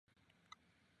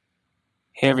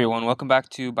Hey everyone, welcome back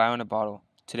to Bio in a Bottle.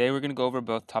 Today we're going to go over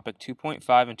both topic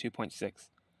 2.5 and 2.6,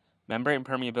 membrane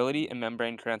permeability and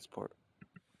membrane transport.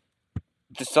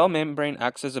 The cell membrane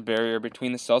acts as a barrier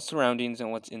between the cell surroundings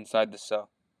and what's inside the cell.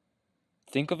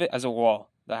 Think of it as a wall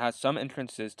that has some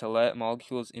entrances to let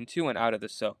molecules into and out of the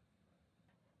cell.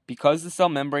 Because the cell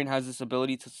membrane has this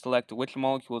ability to select which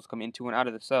molecules come into and out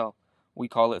of the cell, we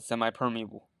call it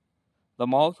semi-permeable. The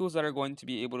molecules that are going to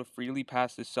be able to freely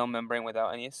pass the cell membrane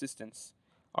without any assistance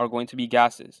are going to be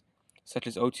gases, such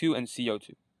as O2 and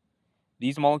CO2.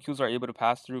 These molecules are able to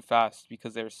pass through fast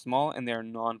because they are small and they are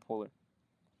nonpolar.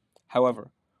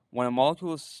 However, when a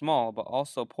molecule is small but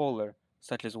also polar,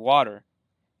 such as water,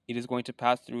 it is going to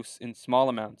pass through in small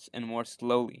amounts and more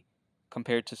slowly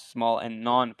compared to small and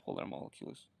nonpolar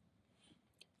molecules.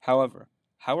 However,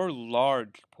 how are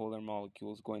large polar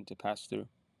molecules going to pass through?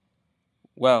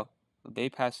 Well, they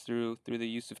pass through the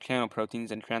use of channel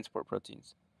proteins and transport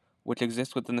proteins, which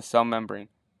exist within the cell membrane.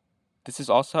 This is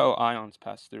also how ions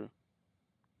pass through.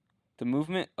 The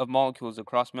movement of molecules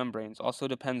across membranes also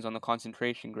depends on the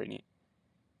concentration gradient,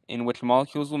 in which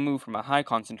molecules will move from a high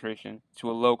concentration to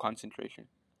a low concentration.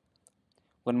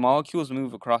 When molecules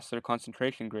move across their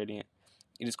concentration gradient,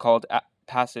 it is called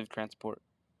passive transport,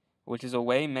 which is a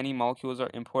way many molecules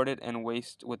are imported and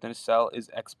waste within a cell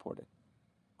is exported.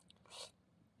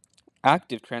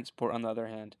 Active transport, on the other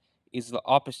hand, is the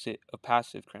opposite of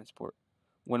passive transport,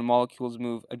 when molecules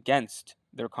move against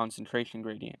their concentration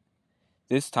gradient,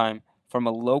 this time from a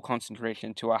low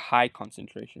concentration to a high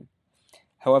concentration.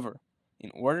 However, in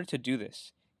order to do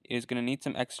this, it is going to need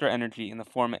some extra energy in the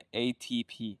form of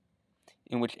ATP,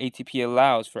 in which ATP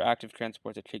allows for active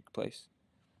transport to take place.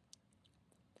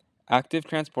 Active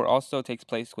transport also takes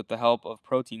place with the help of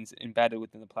proteins embedded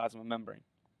within the plasma membrane.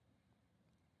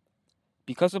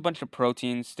 Because a bunch of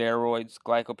proteins, steroids,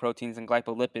 glycoproteins, and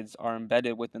glycolipids are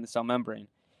embedded within the cell membrane,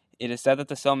 it is said that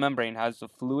the cell membrane has a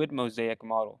fluid mosaic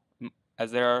model,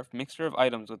 as there are a mixture of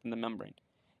items within the membrane,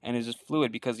 and it is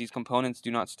fluid because these components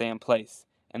do not stay in place,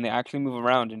 and they actually move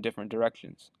around in different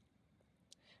directions.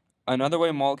 Another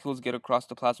way molecules get across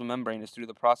the plasma membrane is through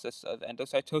the process of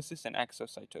endocytosis and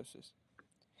exocytosis.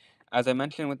 As I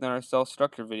mentioned within our cell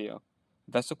structure video,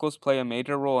 vesicles play a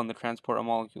major role in the transport of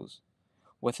molecules.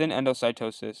 Within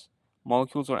endocytosis,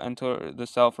 molecules will enter the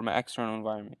cell from an external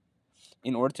environment.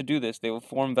 In order to do this, they will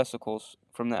form vesicles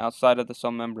from the outside of the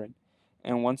cell membrane,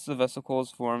 and once the vesicle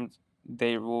is formed,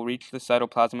 they will reach the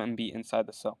cytoplasm and be inside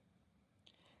the cell.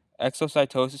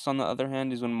 Exocytosis, on the other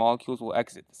hand, is when molecules will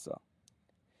exit the cell.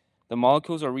 The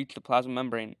molecules will reach the plasma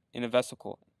membrane in a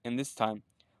vesicle, and this time,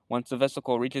 once the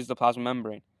vesicle reaches the plasma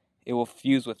membrane, it will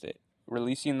fuse with it,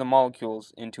 releasing the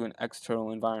molecules into an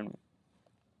external environment.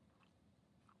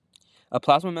 A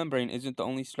plasma membrane isn't the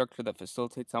only structure that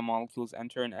facilitates how molecules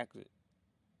enter and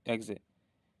exit.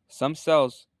 Some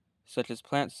cells, such as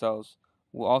plant cells,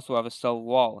 will also have a cell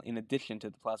wall in addition to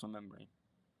the plasma membrane.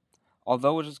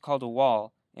 Although it is called a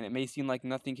wall, and it may seem like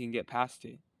nothing can get past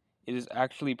it, it is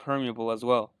actually permeable as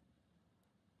well,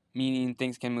 meaning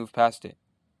things can move past it.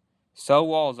 Cell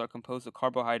walls are composed of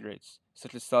carbohydrates,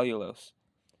 such as cellulose,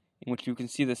 in which you can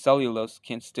see the cellulose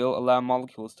can still allow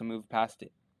molecules to move past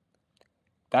it.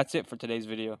 That's it for today's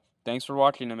video. Thanks for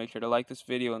watching, and make sure to like this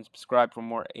video and subscribe for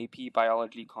more AP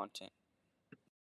biology content.